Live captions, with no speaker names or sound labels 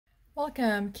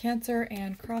Welcome, Cancer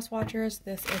and Cross Watchers.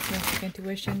 This is Mystic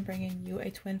Intuition bringing you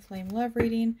a twin flame love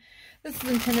reading. This is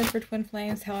intended for twin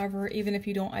flames. However, even if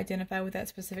you don't identify with that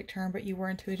specific term, but you were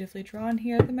intuitively drawn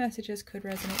here, the messages could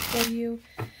resonate for you.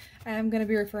 I am going to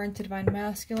be referring to Divine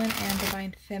Masculine and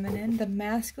Divine Feminine. The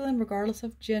masculine, regardless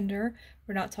of gender,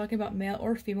 we're not talking about male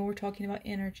or female, we're talking about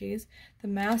energies. The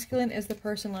masculine is the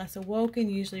person less awoken,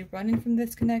 usually running from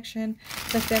this connection.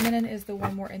 The feminine is the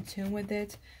one more in tune with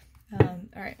it.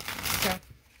 Alright, so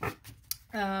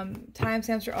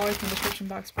timestamps are always in the description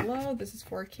box below. This is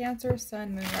for Cancer,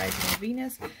 Sun, Moon, Rising, and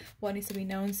Venus. What needs to be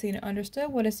known, seen, and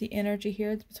understood? What is the energy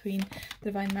here between the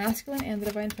Divine Masculine and the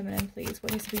Divine Feminine, please?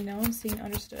 What needs to be known, seen,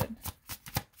 understood?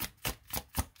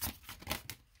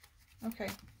 Okay.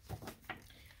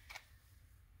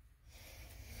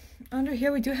 Under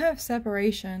here, we do have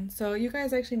separation. So you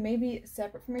guys actually may be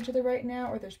separate from each other right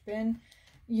now, or there's been,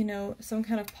 you know, some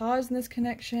kind of pause in this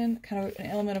connection, kind of an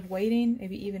element of waiting,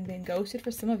 maybe even being ghosted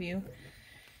for some of you.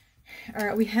 All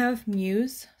right, we have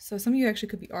Muse. So some of you actually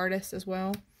could be artists as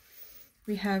well.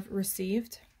 We have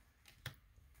Received.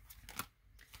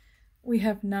 We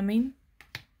have Numbing.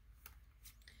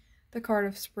 The card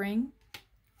of Spring.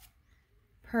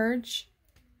 Purge.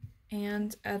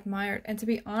 And Admired. And to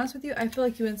be honest with you, I feel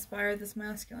like you inspired this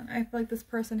masculine. I feel like this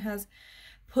person has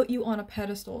put you on a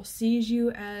pedestal, sees you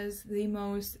as the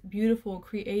most beautiful,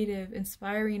 creative,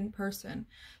 inspiring person,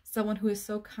 someone who is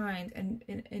so kind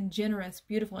and generous,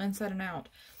 beautiful inside and out,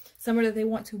 someone that they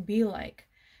want to be like.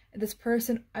 This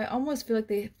person, I almost feel like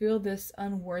they feel this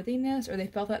unworthiness, or they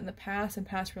felt that in the past, in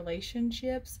past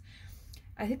relationships.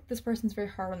 I think this person's very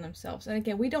hard on themselves. And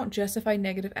again, we don't justify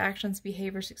negative actions,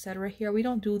 behaviors, etc. here. We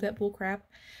don't do that bull crap.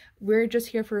 We're just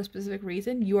here for a specific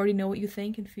reason. You already know what you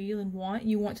think and feel and want.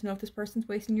 You want to know if this person's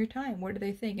wasting your time. What do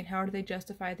they think, and how do they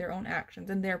justify their own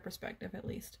actions, in their perspective at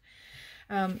least.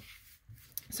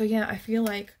 So yeah, I feel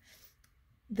like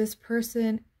this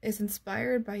person is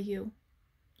inspired by you,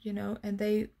 you know, and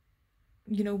they,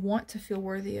 you know, want to feel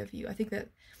worthy of you. I think that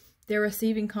they're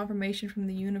receiving confirmation from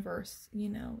the universe, you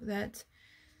know, that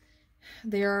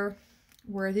they are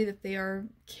worthy, that they are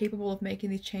capable of making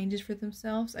these changes for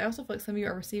themselves. I also feel like some of you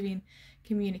are receiving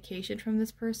communication from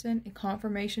this person and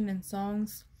confirmation in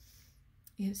songs,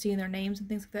 you know, seeing their names and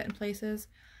things like that in places.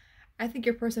 I think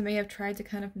your person may have tried to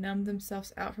kind of numb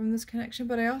themselves out from this connection,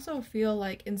 but I also feel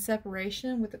like in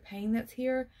separation with the pain that's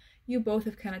here, you both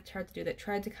have kind of tried to do that,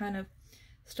 tried to kind of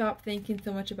stop thinking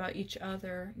so much about each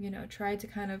other, you know, tried to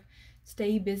kind of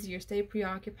stay busy or stay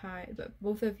preoccupied, but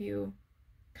both of you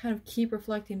kind of keep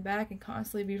reflecting back and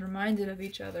constantly be reminded of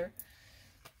each other.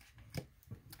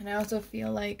 And I also feel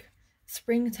like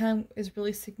springtime is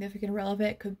really significant and relevant.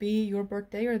 It could be your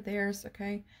birthday or theirs,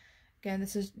 okay? Again,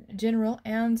 this is general,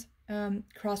 and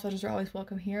crosswatchers are always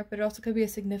welcome here, but it also could be a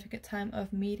significant time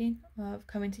of meeting, of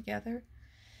coming together.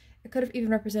 It could have even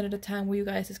represented a time where you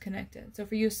guys is connected. So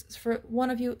for you, for one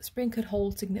of you, spring could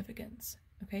hold significance,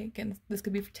 okay? Again, this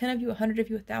could be for 10 of you, 100 of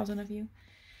you, 1,000 of you.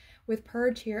 With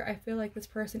Purge here, I feel like this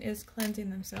person is cleansing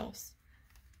themselves,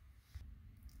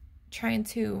 trying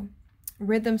to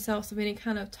rid themselves of any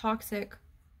kind of toxic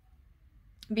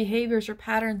behaviors or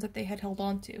patterns that they had held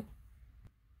on to.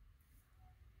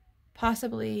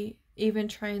 Possibly even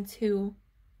trying to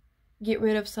get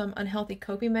rid of some unhealthy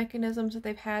coping mechanisms that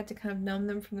they've had to kind of numb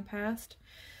them from the past.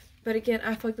 But again,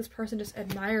 I feel like this person just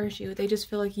admires you. They just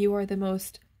feel like you are the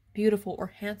most beautiful or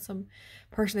handsome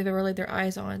person they've ever laid their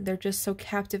eyes on. They're just so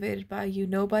captivated by you.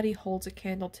 Nobody holds a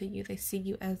candle to you. They see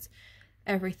you as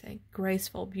everything.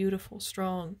 Graceful, beautiful,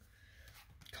 strong,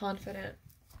 confident.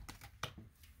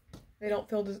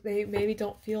 They maybe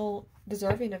don't feel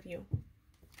deserving of you.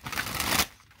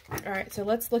 Alright, so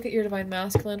let's look at your Divine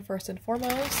Masculine first and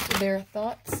foremost. Their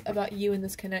thoughts about you in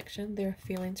this connection, their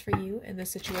feelings for you in this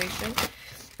situation,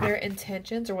 their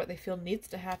intentions or what they feel needs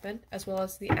to happen, as well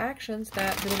as the actions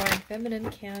that the Divine Feminine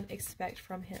can expect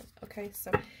from him. Okay,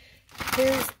 so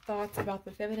his thoughts about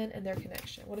the feminine and their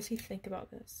connection. What does he think about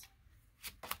this?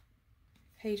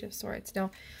 Page of Swords.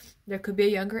 Now, there could be a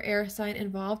younger air sign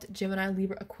involved, Gemini,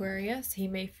 Libra, Aquarius. He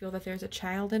may feel that there's a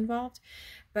child involved.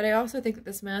 But I also think that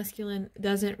this masculine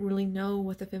doesn't really know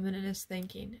what the feminine is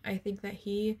thinking. I think that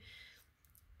he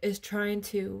is trying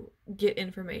to get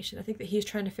information. I think that he's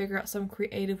trying to figure out some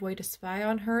creative way to spy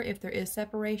on her if there is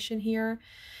separation here.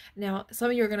 Now, some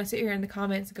of you are going to sit here in the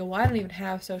comments and go, well, I don't even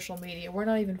have social media. We're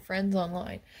not even friends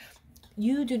online.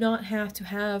 You do not have to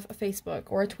have a Facebook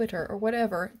or a Twitter or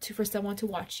whatever for someone to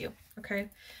watch you, okay?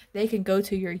 They can go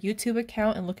to your YouTube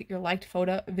account and look at your liked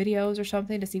photo videos or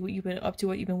something to see what you've been up to,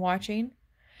 what you've been watching.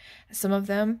 Some of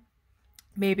them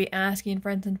maybe asking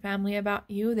friends and family about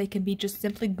you. They can be just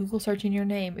simply Google searching your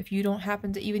name. If you don't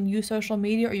happen to even use social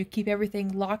media, or you keep everything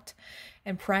locked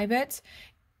and private,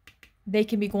 they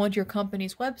can be going to your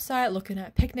company's website, looking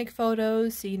at picnic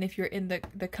photos, seeing if you're in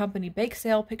the company bake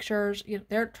sale pictures. You know,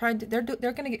 they're going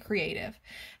to get creative.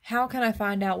 How can I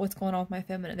find out what's going on with my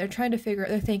feminine? They're trying to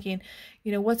they're thinking,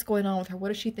 you know, what's going on with her? What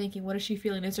is she thinking? What is she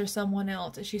feeling? Is there someone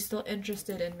else? Is she still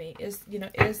interested in me? Is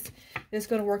this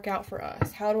going to work out for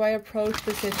us? How do I approach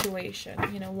the situation?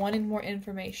 You know, wanting more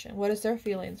information. What is their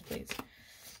feelings, please?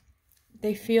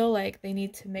 They feel like they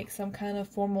need to make some kind of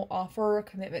formal offer or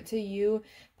commitment to you,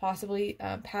 possibly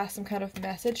pass some kind of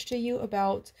message to you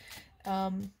about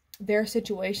their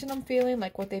situation. I'm feeling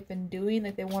like what they've been doing,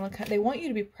 like they want you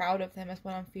to be proud of them, is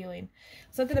what I'm feeling.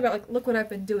 Something about like, look what I've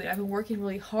been doing. I've been working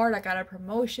really hard. I got a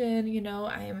promotion. You know,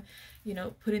 I am, you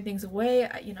know, putting things away.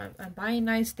 I'm buying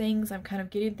nice things. I'm kind of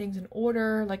getting things in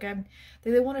order. Like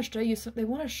they want to show you. They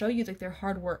want to show you like their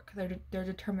hard work, their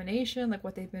determination, like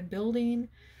what they've been building.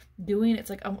 Doing. It's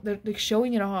like they're like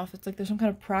showing it off. It's like there's some kind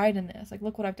of pride in this. Like,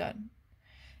 look what I've done.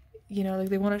 You know, like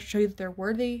they want to show you that they're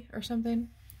worthy or something.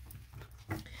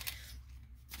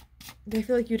 They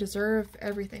feel like you deserve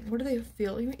everything. What do they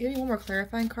feel? Give me one more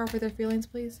clarifying card for their feelings,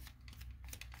 please.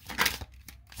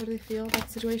 What do they feel about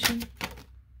the situation?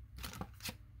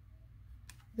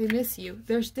 They miss you.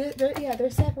 There's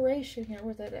separation here.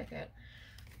 Where's that deck at?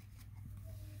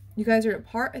 You guys are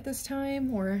apart at this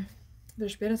time, or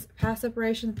there's been a past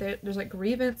separation. There's like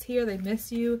grievance here. They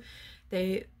miss you.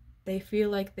 They feel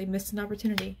like they missed an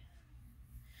opportunity.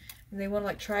 And they want to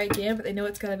like try again, but they know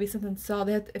it's got to be something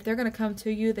solid. If they're going to come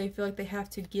to you, they feel like they have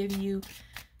to give you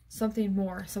something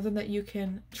more, something that you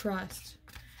can trust.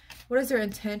 What is their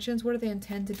intentions? What do they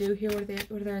intend to do here? What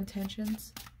are their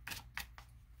intentions?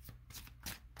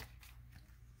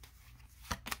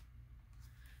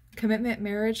 Commitment,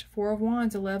 marriage, Four of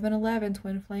Wands, 11-11,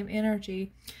 twin flame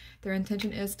energy. Their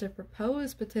intention is to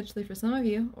propose, potentially for some of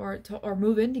you, or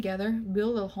move in together,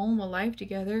 build a home, a life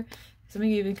together. Some of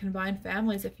you even combine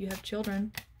families if you have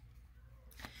children.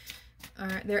 All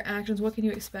right, their actions. What can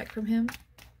you expect from him?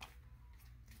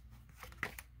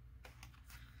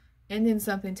 Ending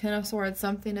something. Ten of Swords.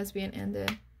 Something is being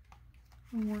ended.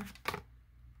 One more.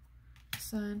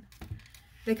 Sun.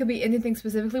 They could be anything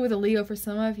specifically with a Leo for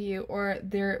some of you, or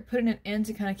they're putting an end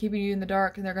to kind of keeping you in the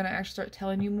dark, and they're going to actually start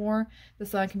telling you more. The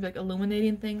Sun can be like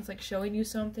illuminating things, like showing you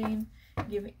something,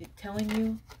 telling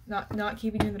you, not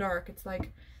keeping you in the dark. It's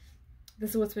like,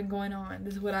 this is what's been going on.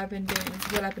 This is what I've been doing. This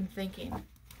is what I've been thinking.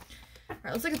 All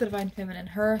right, let's look at the Divine Feminine.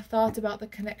 Her thoughts about the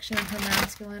connection, her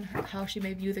masculine, how she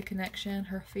may view the connection,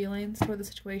 her feelings for the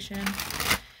situation,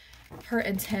 her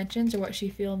intentions or what she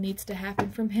feels needs to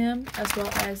happen from him, as well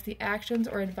as the actions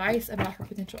or advice about her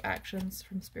potential actions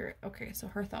from Spirit. Okay, so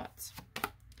her thoughts.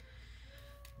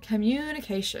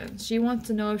 Communication. She wants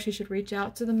to know if she should reach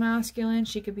out to the masculine.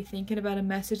 She could be thinking about a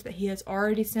message that he has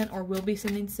already sent or will be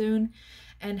sending soon,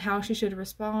 and how she should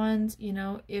respond. You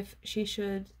know, if she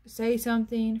should say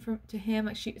something to him.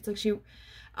 Like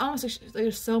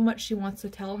there's so much she wants to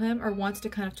tell him, or wants to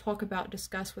kind of talk about,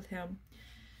 discuss with him.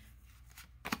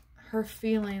 Her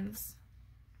feelings.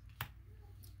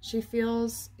 She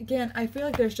feels, again, I feel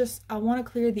like there's just, I want to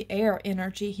clear the air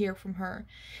energy here from her.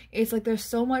 It's like there's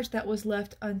so much that was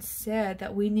left unsaid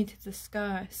that we need to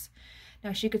discuss.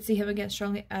 Now, she could see him again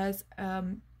strongly as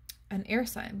an air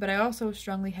sign, but I also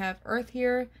strongly have Earth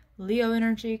here. Leo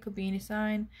energy, could be any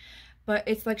sign. But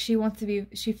it's like she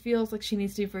feels like she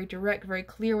needs to be very direct, very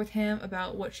clear with him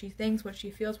about what she thinks, what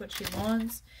she feels, what she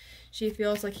wants. She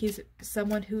feels like he's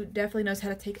someone who definitely knows how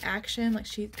to take action. Like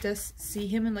she does see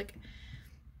him in like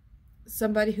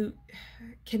somebody who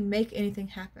can make anything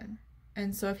happen.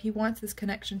 And so if he wants this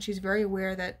connection, she's very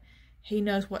aware that he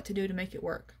knows what to do to make it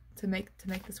work, to make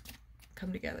this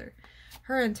come together.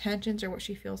 Her intentions are what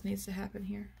she feels needs to happen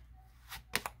here.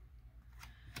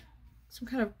 Some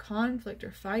kind of conflict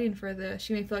or fighting for this.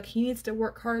 She may feel like he needs to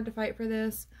work harder to fight for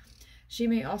this. She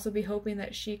may also be hoping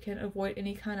that she can avoid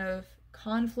any kind of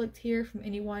conflict here from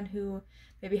anyone who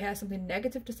maybe has something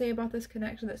negative to say about this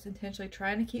connection, that's intentionally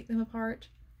trying to keep them apart.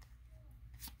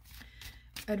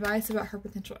 Advice about her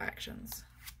potential actions.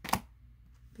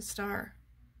 The Star.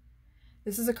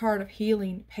 This is a card of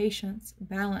healing, patience,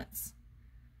 balance.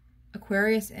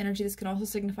 Aquarius energy. This can also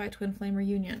signify twin flame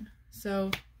reunion. So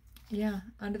yeah,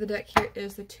 under the deck here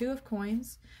is the Two of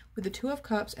Coins with the Two of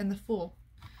Cups and the Fool.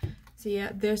 So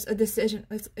yeah, there's a decision.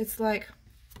 It's like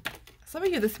some of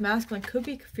you, this masculine could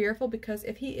be fearful because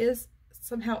if he is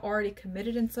somehow already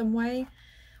committed in some way,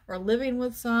 or living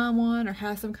with someone, or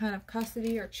has some kind of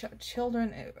custody or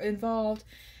children involved,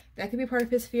 That could be part of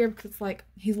his fear, because it's like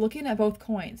he's looking at both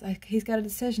coins. Like, he's got a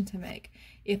decision to make.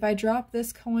 If I drop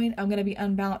this coin, I'm going to be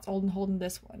unbalanced holding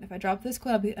this one. If I drop this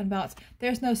coin, I'll be unbalanced.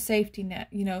 There's no safety net.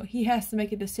 You know, he has to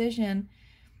make a decision.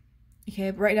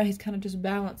 Okay, but right now he's kind of just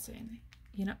balancing.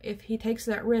 You know, if he takes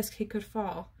that risk, he could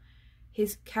fall.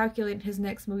 He's calculating his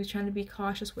next move. He's trying to be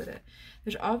cautious with it.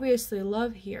 There's obviously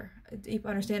love here, a deep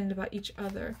understanding about each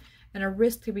other, and a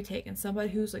risk to be taken. Somebody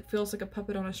who's like feels like a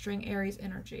puppet on a string, Aries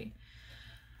energy.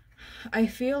 I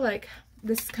feel like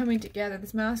this is coming together.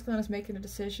 This masculine is making a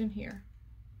decision here.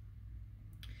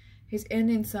 He's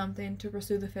ending something to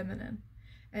pursue the feminine.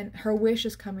 And her wish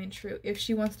is coming true. If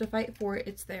she wants to fight for it,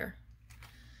 it's there.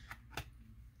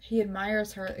 He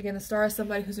admires her. Again, the star is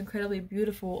somebody who's incredibly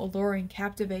beautiful, alluring,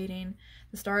 captivating.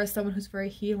 The star is someone who's very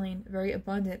healing, very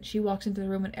abundant. She walks into the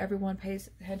room and everyone pays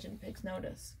attention, takes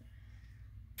notice.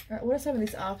 All right, what are some of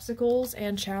these obstacles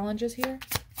and challenges here?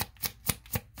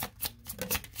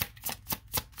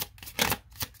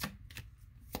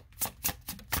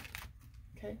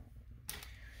 Okay.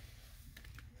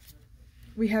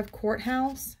 We have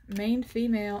courthouse, main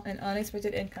female, and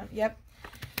unexpected income. Yep.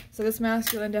 So this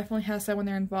masculine definitely has someone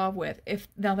they're involved with. If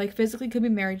now they physically could be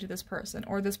married to this person,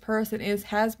 or this person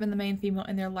has been the main female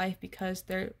in their life because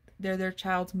they're their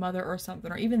child's mother or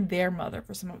something, or even their mother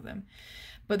for some of them.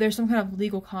 But there's some kind of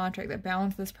legal contract that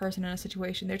balances this person in a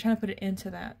situation. They're trying to put it into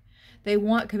that. They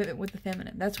want commitment with the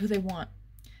feminine. That's who they want.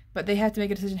 But they have to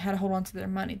make a decision how to hold on to their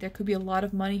money. There could be a lot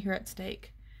of money here at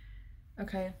stake.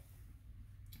 Okay.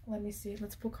 Let me see.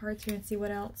 Let's pull cards here and see what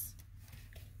else.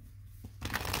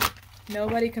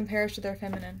 Nobody compares to their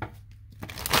feminine.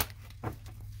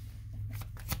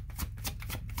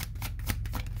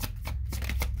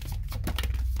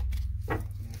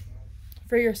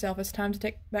 For yourself, it's time to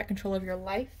take back control of your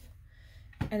life.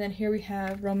 And then here we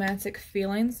have romantic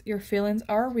feelings. Your feelings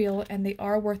are real and they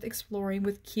are worth exploring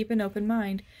with keep an open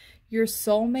mind. Your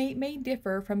soulmate may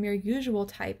differ from your usual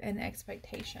type and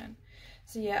expectation.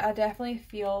 So yeah, I definitely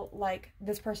feel like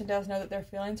this person does know that their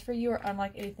feelings for you are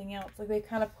unlike anything else. Like, they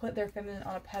kind of put their feminine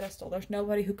on a pedestal. There's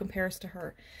nobody who compares to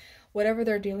her. Whatever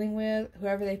they're dealing with,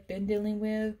 whoever they've been dealing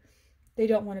with, they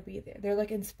don't want to be there. They're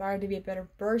like inspired to be a better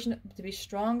version, to be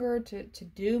stronger, to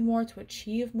do more, to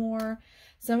achieve more.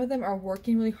 Some of them are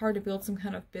working really hard to build some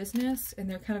kind of business, and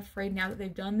they're kind of afraid now that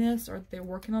they've done this, or they're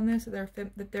working on this,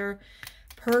 that their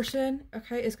person,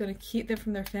 okay, is going to keep them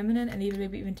from their feminine and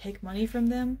maybe even take money from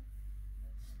them.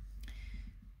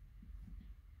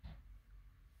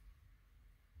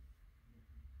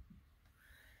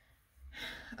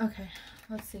 Okay,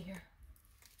 let's see here.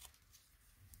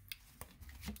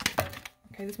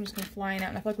 Okay, this one's going to fly out,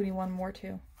 and I feel like we need one more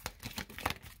too.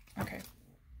 Okay.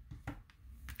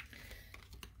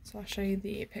 So I'll show you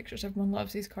the pictures. Everyone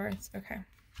loves these cards. Okay.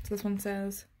 So this one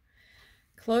says,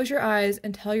 close your eyes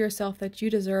and tell yourself that you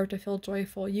deserve to feel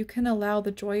joyful. You can allow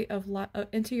the joy of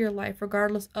into your life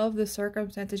regardless of the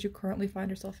circumstances you currently find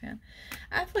yourself in.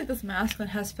 I feel like this masculine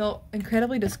has felt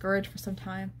incredibly discouraged for some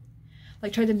time.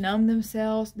 Like, tried to numb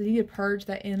themselves. They need to purge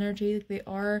that energy. They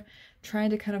are trying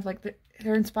to kind of like,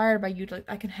 they're inspired by you. Like,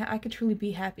 I can truly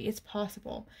be happy. It's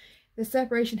possible. The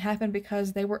separation happened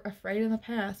because they were afraid in the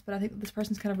past. But I think that this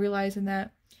person's kind of realizing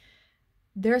that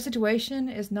their situation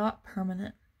is not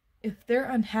permanent. If they're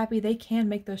unhappy, they can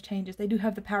make those changes. They do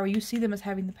have the power. You see them as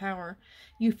having the power.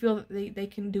 You feel that they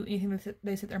can do anything that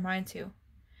they set their mind to.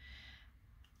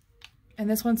 And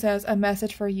this one says, a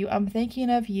message for you. I'm thinking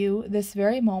of you this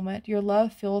very moment. Your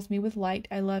love fills me with light.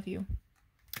 I love you.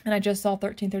 And I just saw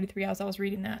 1333 as I was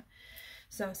reading that.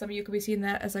 So some of you could be seeing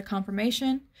that as a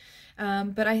confirmation.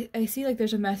 But I see like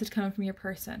there's a message coming from your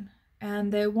person.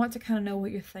 And they want to kind of know what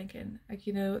you're thinking. Like,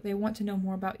 you know, they want to know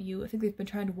more about you. I think they've been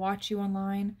trying to watch you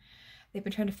online. They've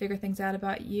been trying to figure things out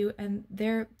about you. And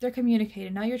they're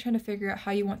communicating. Now you're trying to figure out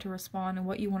how you want to respond and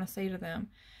what you want to say to them.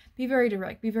 Be very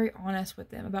direct. Be very honest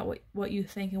with them about what you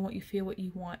think and what you feel, what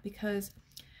you want. Because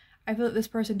I feel that this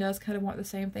person does kind of want the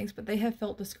same things, but they have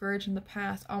felt discouraged in the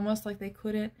past. Almost like they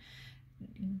couldn't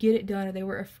get it done, or they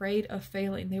were afraid of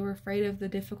failing. They were afraid of the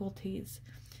difficulties.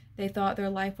 They thought their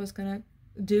life was going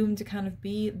to doom to kind of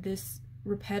be this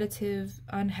repetitive,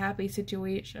 unhappy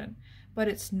situation. But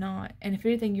it's not. And if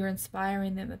anything, you're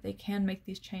inspiring them that they can make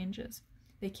these changes.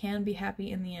 They can be happy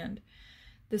in the end.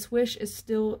 This wish is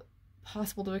still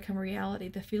possible to become reality.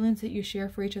 The feelings that you share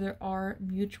for each other are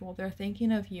mutual. They're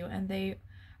thinking of you, and they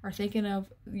are thinking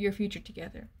of your future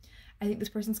together. I think this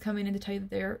person's coming in to tell you that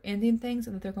they're ending things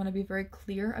and that they're going to be very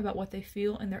clear about what they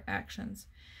feel and their actions.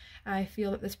 I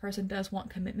feel that this person does want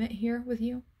commitment here with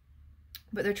you.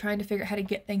 but they're trying to figure out how to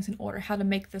get things in order, how to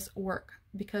make this work,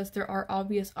 because there are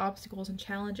obvious obstacles and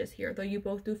challenges here, though you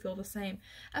both do feel the same.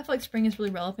 I feel like spring is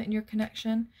really relevant in your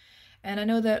connection, and I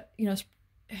know that, you know,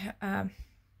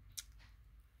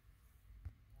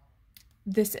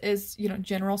 this is, you know,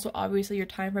 general, so obviously your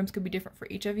time frames could be different for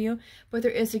each of you, but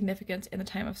there is significance in the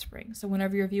time of spring. So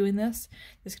whenever you're viewing this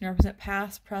can represent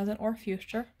past, present, or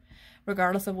future,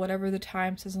 regardless of whatever the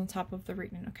time says on top of the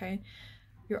reading, okay?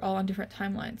 You're all on different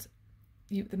timelines.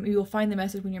 You will find the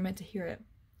message when you're meant to hear it.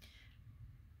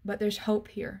 But there's hope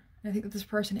here. And I think that this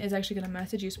person is actually going to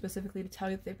message you specifically to tell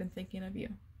you that they've been thinking of you.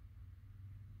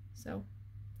 So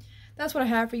that's what I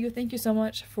have for you. Thank you so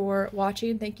much for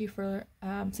watching. Thank you for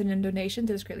sending in donations.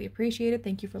 It is greatly appreciated.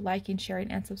 Thank you for liking,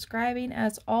 sharing, and subscribing.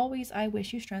 As always, I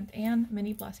wish you strength and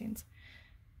many blessings.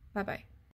 Bye-bye.